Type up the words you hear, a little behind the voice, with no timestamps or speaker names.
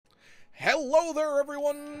Hello there,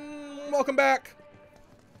 everyone! Welcome back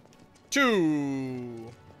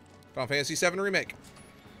to Final Fantasy VII Remake.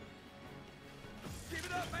 Give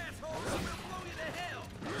it up, asshole! I'm gonna blow you to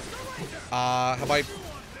hell! Have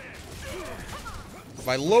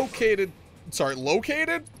I located... Sorry,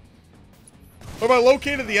 located? Have I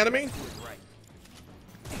located the enemy?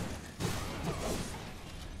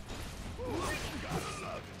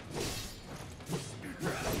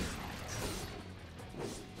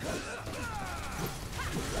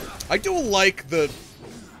 I do like the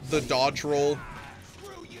dodge roll.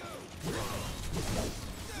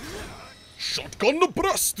 Shotgun the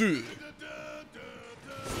breast.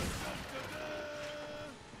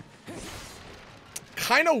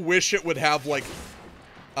 Kind of wish it would have like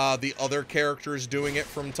the other characters doing it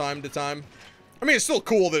from time to time. I mean, it's still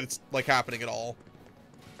cool that it's like happening at all.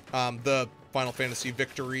 The Final Fantasy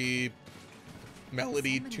Victory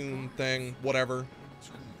melody tune thing, whatever.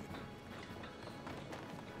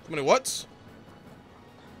 How many whats?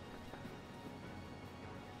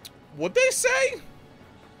 What'd they say?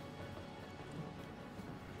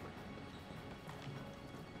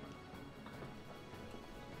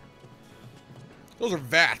 Those are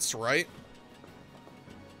vats, right?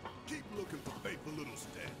 Keep looking for faithful little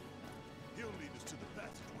Stan. He'll lead us to the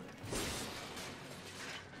passageway.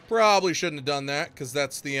 Probably shouldn't have done that, because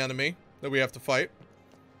that's the enemy that we have to fight.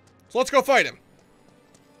 So let's go fight him.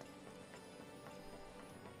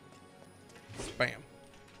 Bam.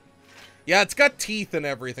 Yeah, it's got teeth and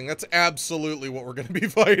everything. That's absolutely what we're going to be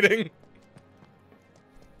fighting.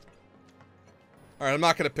 Alright, I'm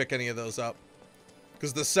not going to pick any of those up.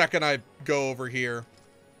 Because the second I go over here,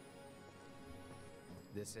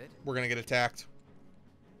 This it? we're going to get attacked.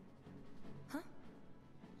 Huh?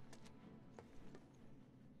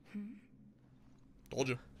 Told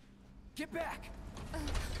you. Get back!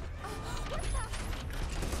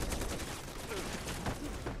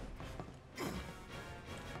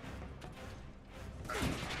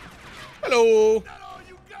 Hello! That all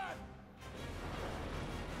you got?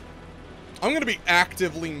 I'm going to be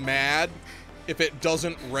actively mad if it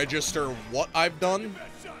doesn't register what I've done That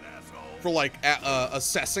shot, asshole. for, like,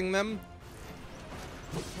 assessing them.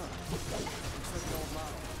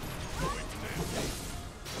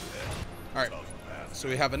 Alright, so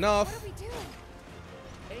we have enough. What are we doing?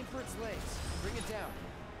 Aim for its legs. Bring it down.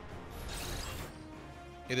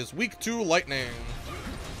 It is weak to lightning.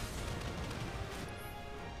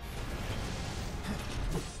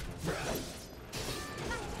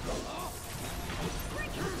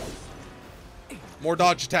 More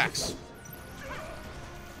dodge attacks.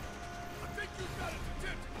 I think you got its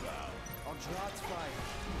attention, pal. I'll draw its fire.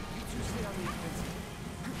 You two stay on the offensive.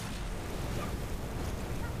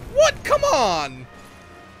 What? Come on!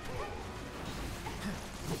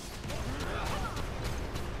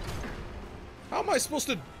 How am I supposed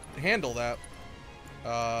to handle that?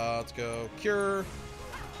 Let's go cure.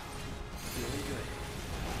 Really good.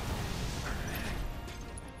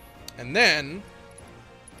 And then...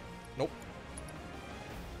 Nope.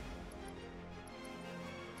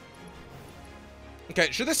 Okay,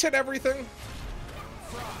 should this hit everything?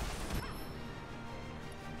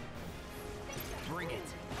 Bring it.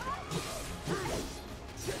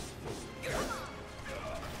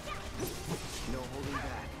 No holding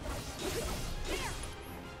back.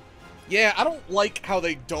 Yeah, I don't like how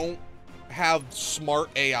they don't have smart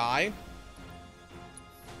AI.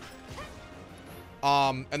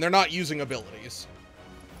 And they're not using abilities.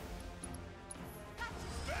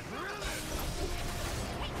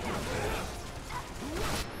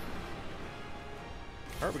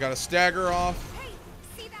 Alright, we got a stagger off. Hey,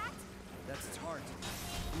 see that? That's its heart.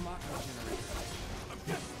 Mako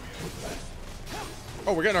generator.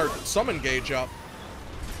 Oh, we're getting our summon gauge up.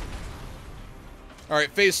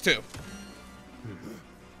 Alright, phase 2.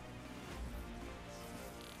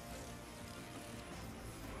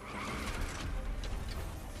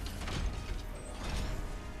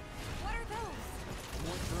 What are those?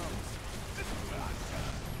 More drums.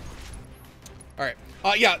 Alright.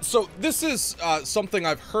 Yeah, so this is something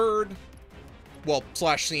I've heard, well,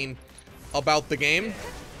 slash seen about the game,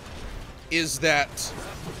 is that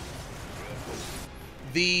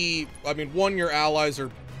one, your allies are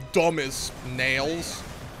dumb as nails.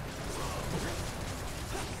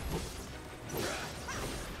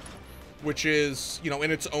 Which is, you know,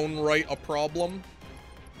 in its own right, a problem.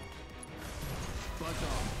 Buzz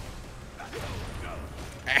off.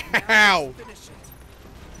 Ow! Finish it.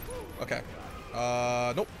 Okay.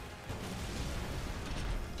 Nope.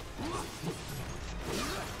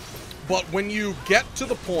 But when you get to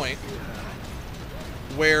the point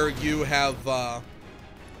where you have, use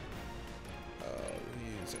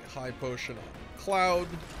a high potion on Cloud.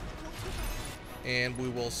 And we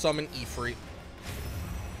will summon Ifrit.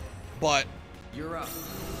 But You're up.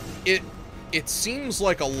 it seems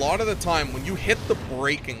like a lot of the time when you hit the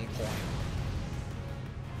breaking point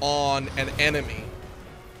on an enemy,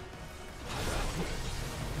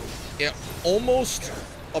 it almost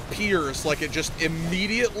appears like it just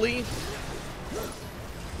immediately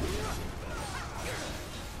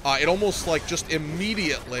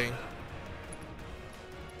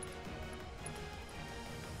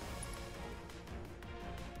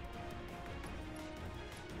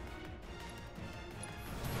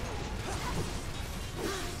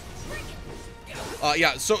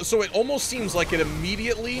yeah, so it almost seems like it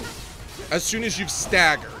immediately, as soon as you've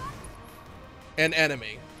staggered an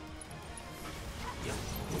enemy,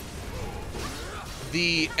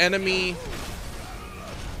 the enemy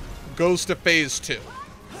goes to phase 2.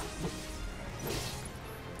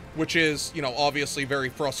 Which is, you know, obviously very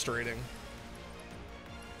frustrating.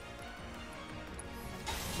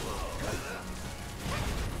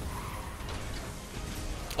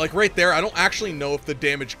 Like right there, I don't actually know if the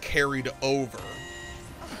damage carried over.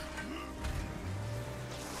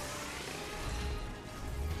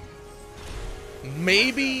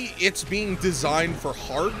 Maybe it's being designed for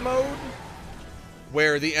hard mode,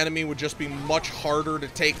 where the enemy would just be much harder to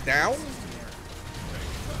take down.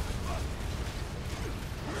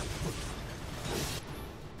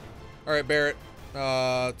 Alright, Barret.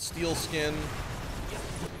 Steel skin.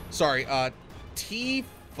 Sorry,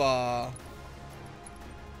 Tifa.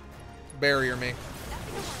 Barrier me.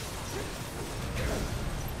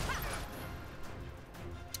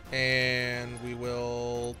 And we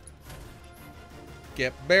will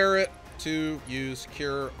get Barret to use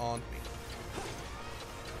Cure on me.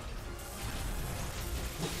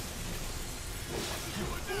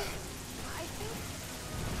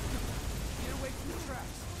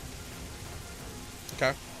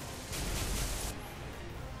 Okay.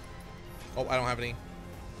 Oh, I don't have any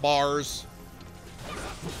bars.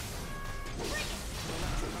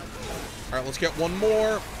 Alright, let's get one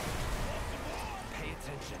more. Pay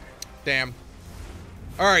attention. Damn.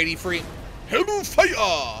 Alright, Ifrit.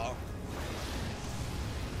 Hellfire!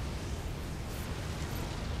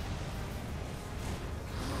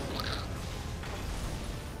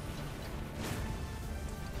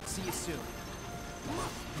 See you soon.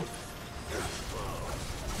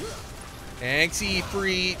 Thanks,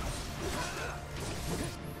 Ifrit.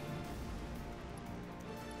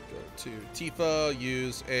 Go to Tifa,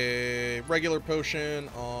 use a regular potion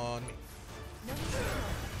on me.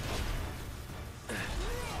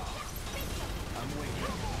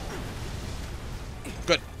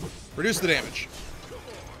 Good. Reduce the damage.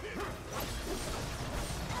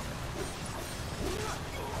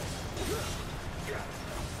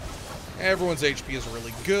 Everyone's HP is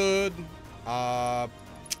really good. I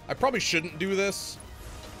probably shouldn't do this.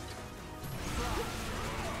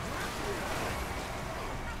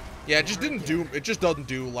 Yeah, it just doesn't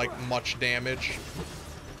do like much damage.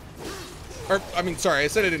 Or, I mean, sorry, I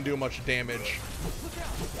said it didn't do much damage.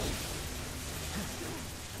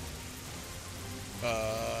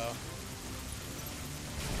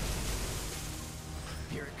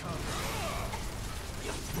 Here it comes.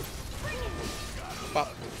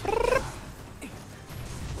 Pop.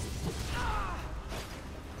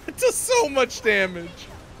 It does so much damage.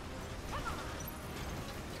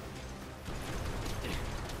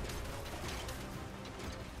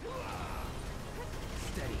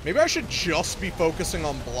 Maybe I should just be focusing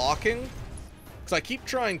on blocking, because I keep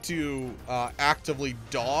trying to actively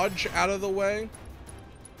dodge out of the way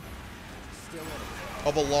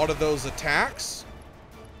of a lot of those attacks.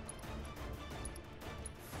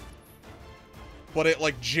 But it,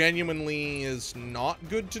 like, genuinely is not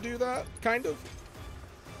good to do that, kind of.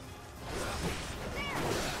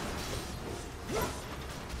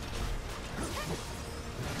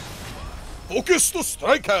 Focus the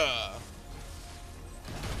striker!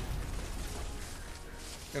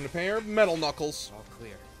 And a pair of metal knuckles. All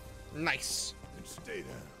clear. Nice. And stay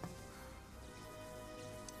down.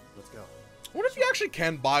 Let's go. I wonder if you actually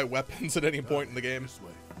can buy weapons at any point in the game. This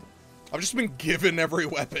way. I've just been given every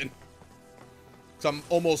weapon. So I'm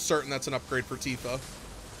almost certain that's an upgrade for Tifa.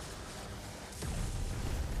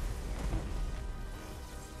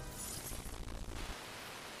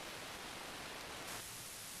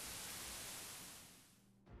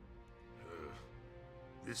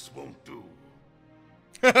 This won't do.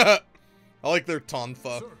 I like their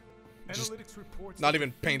tonfa. Sir, Just analytics reports not that even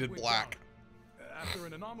the feed painted went black. down after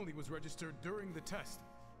an anomaly was registered during the test.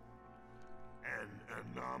 An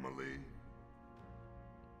anomaly?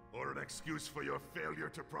 Or an excuse for your failure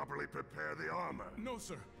to properly prepare the armor? No,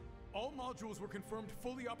 sir. All modules were confirmed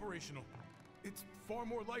fully operational. It's far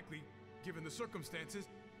more likely, given the circumstances,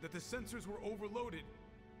 that the sensors were overloaded.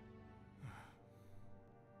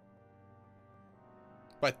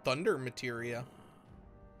 By thunder materia.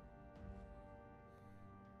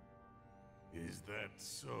 Is that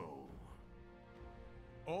so?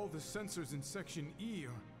 All the sensors in Section E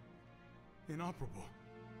are inoperable.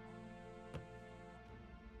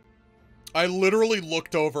 I literally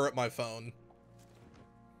looked over at my phone.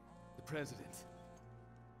 The President.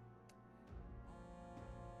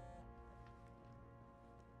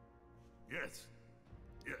 Yes.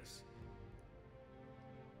 Yes.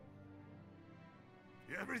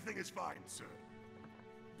 Everything is fine, sir.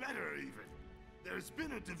 Better, even. There's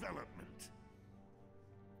been a development.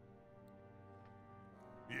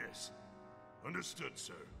 Yes. Understood,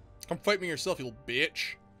 sir. Come fight me yourself, you little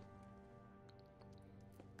bitch.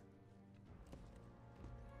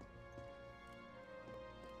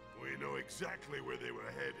 We know exactly where they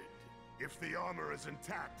were headed. If the armor is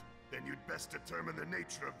intact, then you'd best determine the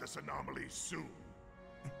nature of this anomaly soon.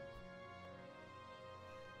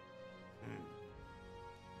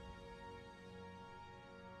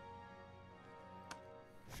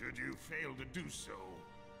 Should you fail to do so,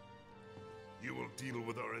 you will deal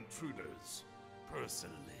with our intruders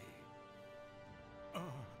personally.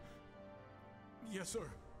 Yes, sir.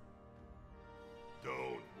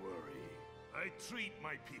 Don't worry. I treat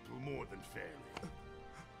my people more than fairly.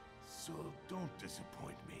 So don't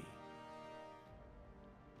disappoint me.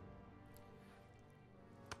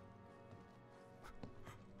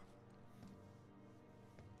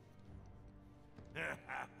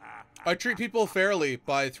 I treat people fairly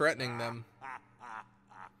by threatening them.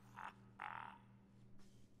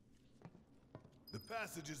 The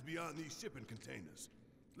passage is beyond these shipping containers.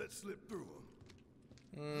 Let's slip through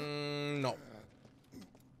them. No.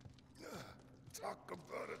 Talk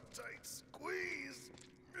about a tight squeeze.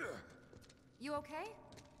 You okay?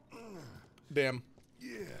 Damn.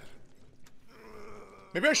 Yeah.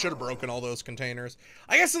 Maybe I should have broken all those containers.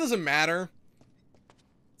 I guess it doesn't matter.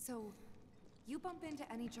 So, you bump into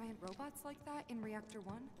any giant robots like that in Reactor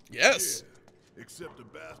 1? Yes. Yeah. Except the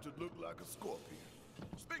bastard looked like a scorpion.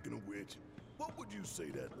 Speaking of which, what would you say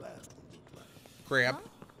that last one looked like? Crap.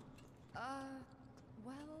 Huh?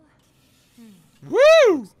 Well...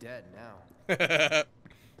 Woo! It's dead now.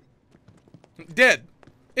 Dead.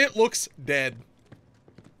 It looks dead.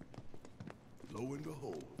 Lo and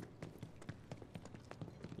behold.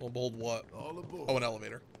 Lo and behold what? All aboard. Oh, an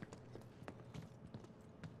elevator.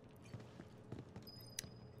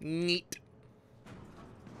 Neat.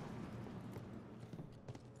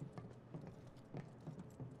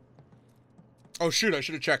 Oh shoot, I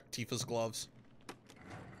should have checked Tifa's gloves.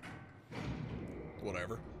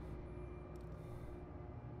 Whatever.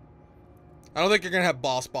 I don't think you're gonna have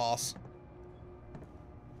boss.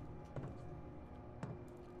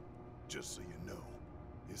 Just so you know,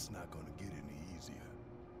 it's not gonna get any easier.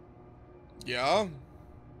 Yeah?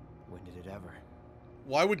 When did it ever?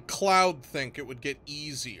 Why would Cloud think it would get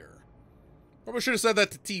easier? Probably should have said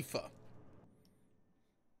that to Tifa.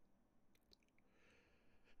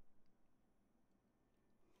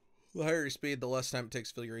 The higher your speed, the less time it takes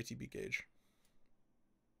to fill your ATB gauge.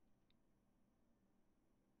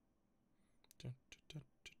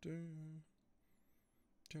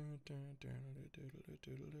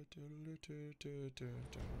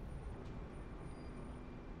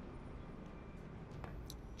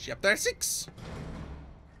 Chapter 6.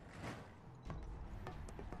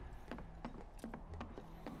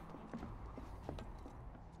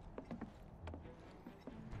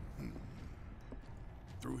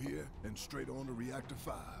 Through here and straight on to Reactor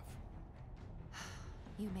 5.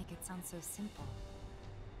 You make it sound so simple.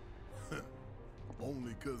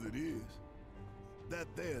 Only 'cause it is. That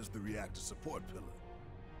there's the reactor support pillar.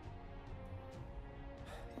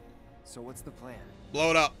 So what's the plan?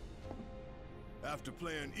 Blow it up. After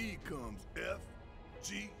plan E comes F,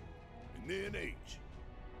 G, and then H.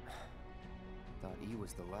 Thought E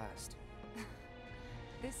was the last.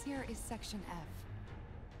 This here is Section F.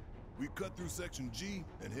 We cut through section G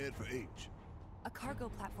and head for H. A cargo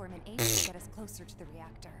platform in H to get us closer to the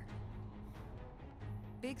reactor.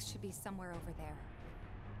 Biggs should be somewhere over there.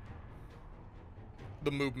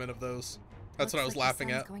 The movement of those. That's Looks what I was like laughing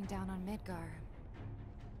the sun's at. going down on Midgar.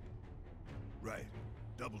 Right.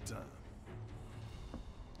 Double time.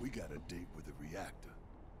 We got a date with the reactor.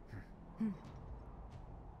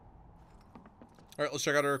 Alright, let's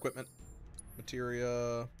check out our equipment.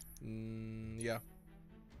 Materia. Yeah.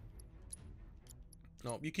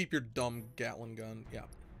 No, you keep your dumb Gatling gun. Yeah.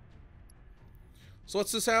 So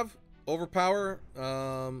what's this have? Overpower.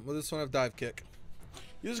 Will this one have dive kick?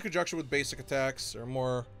 Use in conjunction with basic attacks, or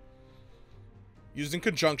more... Used in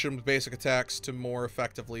conjunction with basic attacks to more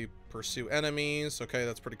effectively pursue enemies. Okay,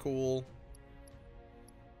 that's pretty cool.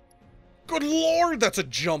 Good lord, that's a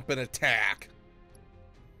jump and attack!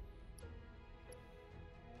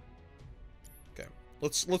 Okay,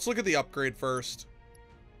 let's look at the upgrade first.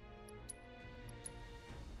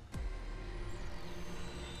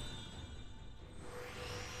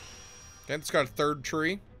 Okay, it's got a third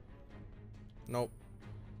tree. Nope.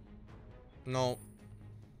 No.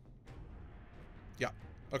 Yeah.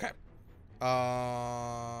 Okay.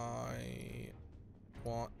 I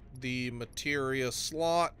want the materia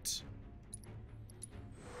slot.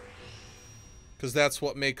 Because that's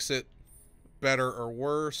what makes it better or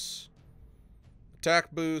worse.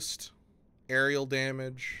 Attack boost. Aerial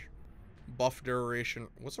damage. Buff duration.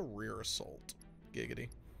 What's a rear assault? Giggity.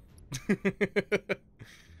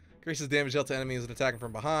 Increases damage dealt to enemies and attacking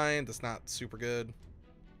from behind. That's not super good.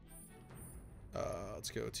 Let's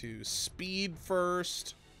go to speed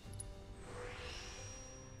first.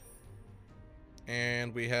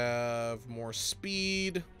 And we have more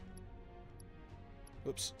speed.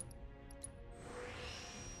 Oops.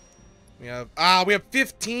 We have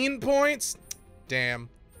 15 points? Damn.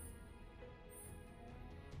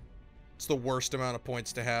 It's the worst amount of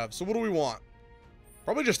points to have. So what do we want?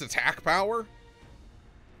 Probably just attack power.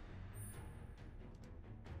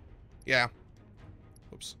 Yeah.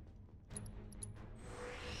 Oops.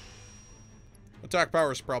 Attack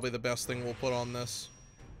power is probably the best thing we'll put on this.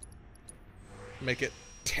 Make it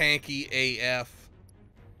tanky AF.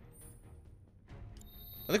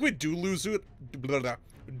 I think we do lose it.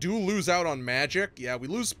 Do lose out on magic. Yeah, we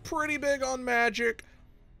lose pretty big on magic.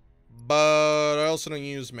 But I also don't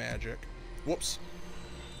use magic. Whoops.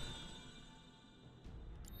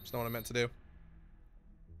 That's not what I meant to do.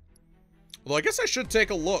 Well, I guess I should take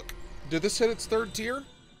a look. Did this hit its third tier?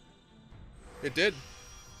 It did.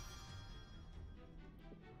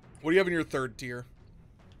 What do you have in your third tier?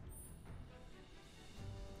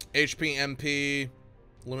 HP, MP,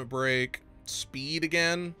 limit break, speed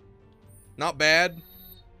again. Not bad.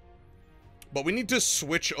 But we need to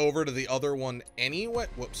switch over to the other one anyway.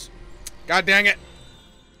 Whoops. God dang it.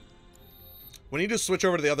 We need to switch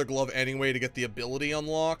over to the other glove anyway to get the ability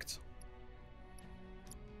unlocked.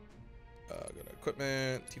 Go to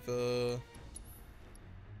equipment, Tifa.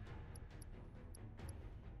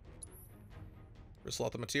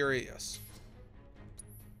 Reslot the materia, yes.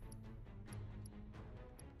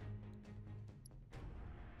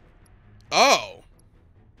 Oh!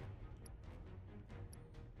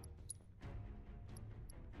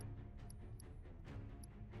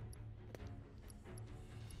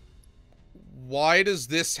 Why does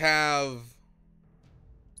this have...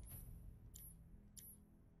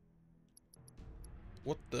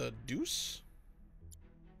 What the deuce?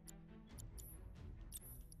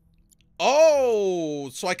 Oh!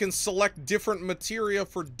 So I can select different materia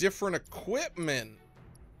for different equipment.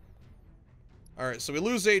 Alright, so we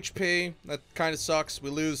lose HP. That kind of sucks. We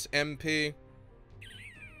lose MP.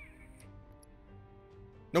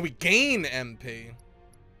 No, we gain MP.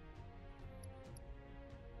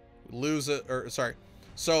 We lose it, or sorry.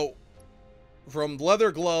 So, from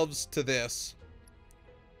leather gloves to this,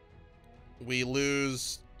 we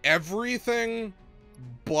lose everything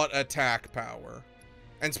but attack power.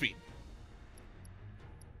 And speed.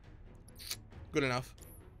 Good enough.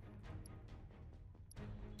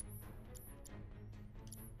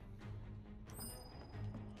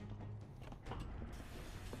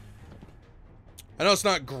 I know it's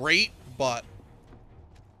not great, but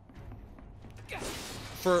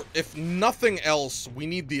for if nothing else, we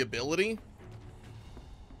need the ability.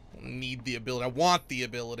 Need the ability. I want the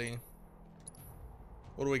ability.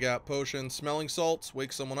 What do we got? Potion, smelling salts,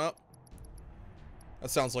 wake someone up.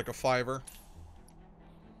 That sounds like a $5.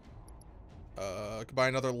 Could buy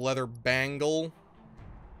another leather bangle.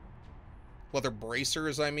 Leather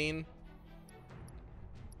bracers, I mean.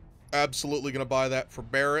 Absolutely gonna buy that for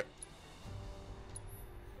Barrett.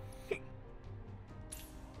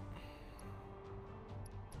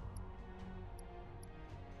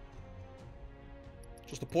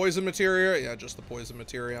 Just the poison materia? Yeah, just the poison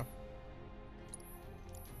materia.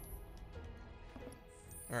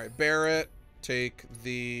 Alright, Barrett. Take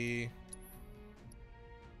the...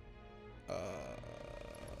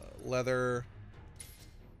 leather.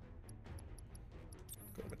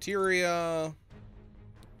 Go to materia.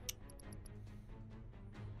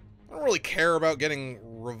 I don't really care about getting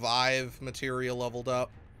revive materia leveled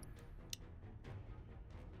up.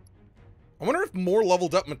 I wonder if more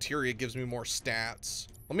leveled up materia gives me more stats.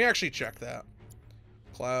 Let me actually check that.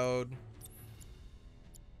 Cloud.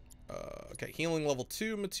 Okay, healing level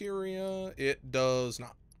 2 materia. It does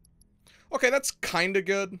not. Okay, that's kind of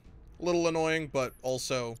good. A little annoying, but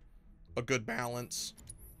also a good balance.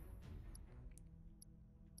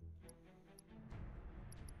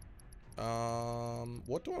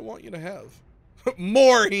 What do I want you to have?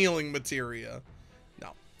 More healing materia.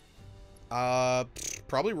 No.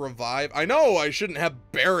 Probably revive. I know I shouldn't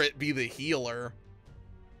have Barrett be the healer.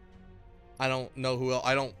 I don't know who else.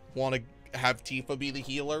 I don't want to have Tifa be the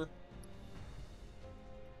healer.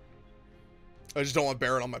 I just don't want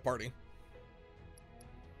Barrett on my party.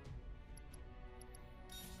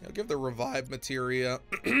 I'll give the revive materia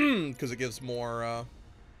because it gives more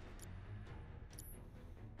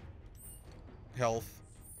health.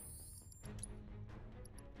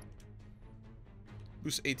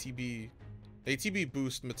 Boost ATB. ATB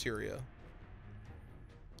boost materia.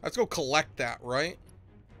 Let's go collect that, right?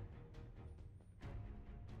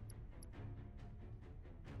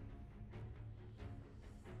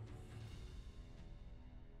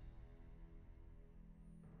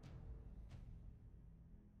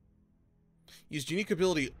 Used unique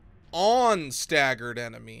ability on staggered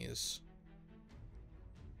enemies.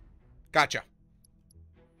 Gotcha.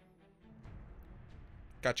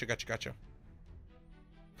 Gotcha, gotcha, gotcha.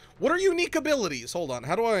 What are unique abilities? Hold on.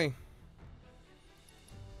 How do I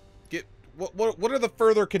get what are the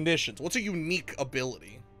further conditions? What's a unique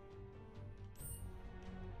ability?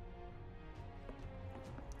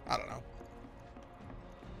 I don't know.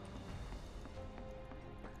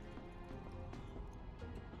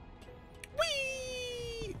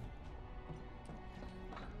 Whee!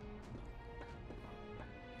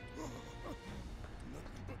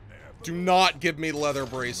 Do not give me leather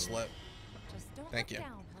bracelet. Just don't Thank look you.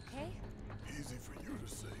 down, okay? Easy for you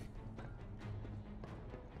to say.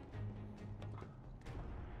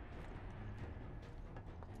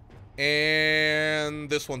 And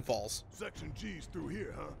this one falls. Section G's through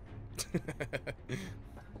here, huh?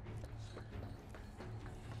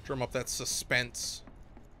 Drum up that suspense.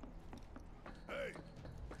 Hey,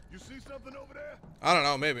 you see something over there? I don't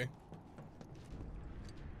know, maybe.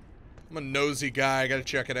 I'm a nosy guy. I gotta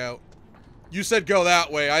check it out. You said go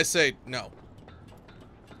that way. I say no.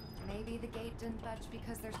 Maybe the gate didn't budge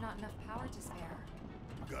because there's not enough power to spare.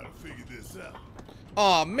 Gotta figure this out.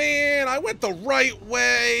 Aw, man. I went the right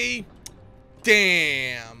way.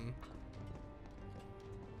 Damn.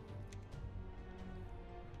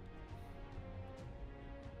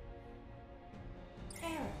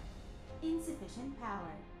 Error. Insufficient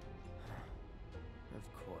power.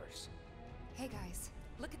 Of course. Hey guys,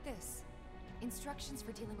 look at this. Instructions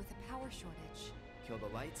for dealing with a power shortage. Kill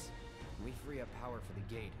the lights, and we free up power for the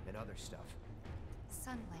gate and other stuff.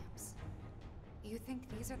 Sun lamps. You think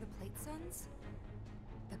these are the plate suns?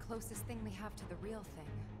 The closest thing we have to the real thing.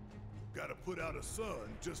 Gotta put out a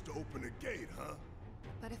sun just to open a gate, huh?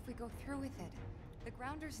 But if we go through with it, the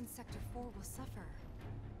grounders in Sector 4 will suffer.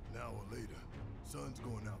 An hour later, sun's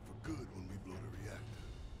going out for good when we blow the reactor.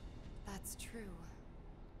 That's true.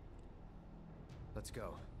 Let's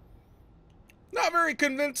go. Not very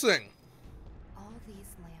convincing. All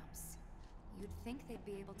these lamps. You'd think they'd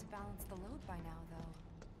be able to balance the load by now, though.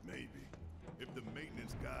 Maybe. If the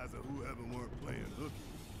maintenance guys or whoever weren't playing hooky.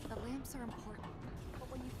 The lamps are important, but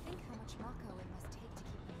when you think how much Mako it must take to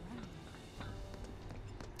keep them running.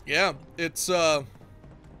 Yeah, it's,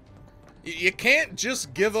 you can't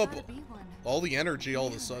just give up Gotta be one. all the energy all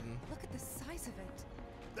of a Man, sudden. Look at the size of it.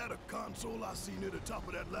 That a console I see near the top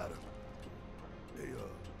of that ladder. They,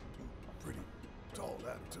 pretty tall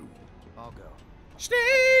ladder, too. I'll go.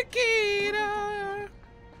 Snake Eater!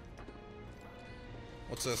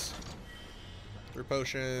 What's this? 3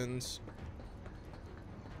 potions.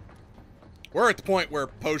 We're at the point where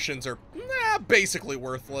potions are basically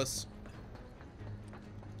worthless.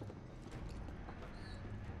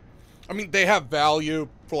 I mean, they have value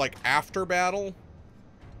for, like, after battle.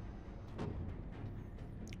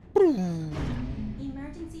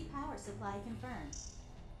 Emergency power supply confirmed.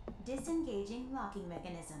 Disengaging locking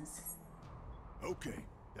mechanisms. Okay,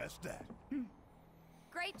 that's that.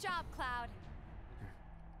 Great job, Cloud.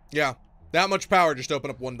 Yeah, that much power just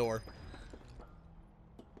opened up one door.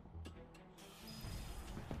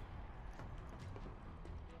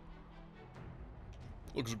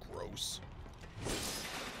 Looks gross.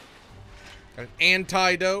 Got an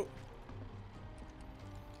antidote.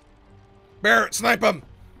 Barrett, snipe him!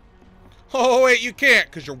 Oh, wait, you can't,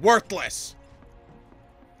 because you're worthless.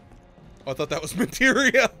 Oh, I thought that was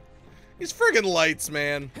materia. These friggin' lights,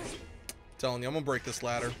 man. I'm telling you, I'm gonna break this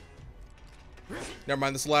ladder. Never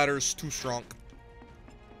mind, this ladder's too strong.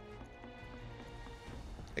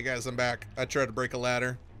 Hey guys, I'm back. I tried to break a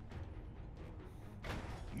ladder.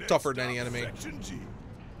 tougher than any enemy. Section G.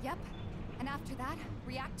 Yep. And after that,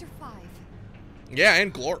 Reactor 5. Yeah,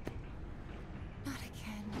 and Glorp. Not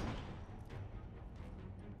again.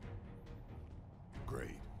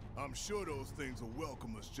 Great. I'm sure those things will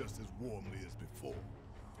welcome us just as warmly as before.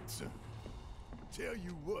 Tell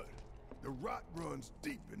you what, the rot runs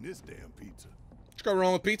deep in this damn pizza. Let's go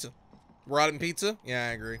wrong with pizza. Rotten pizza? Yeah,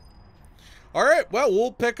 I agree. All right, well,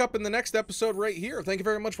 we'll pick up in the next episode right here. Thank you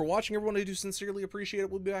very much for watching, everyone. I do sincerely appreciate it.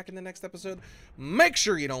 We'll be back in the next episode. Make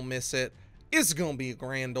sure you don't miss it. It's going to be a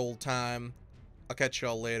grand old time. I'll catch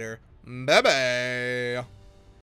y'all later. Bye-bye.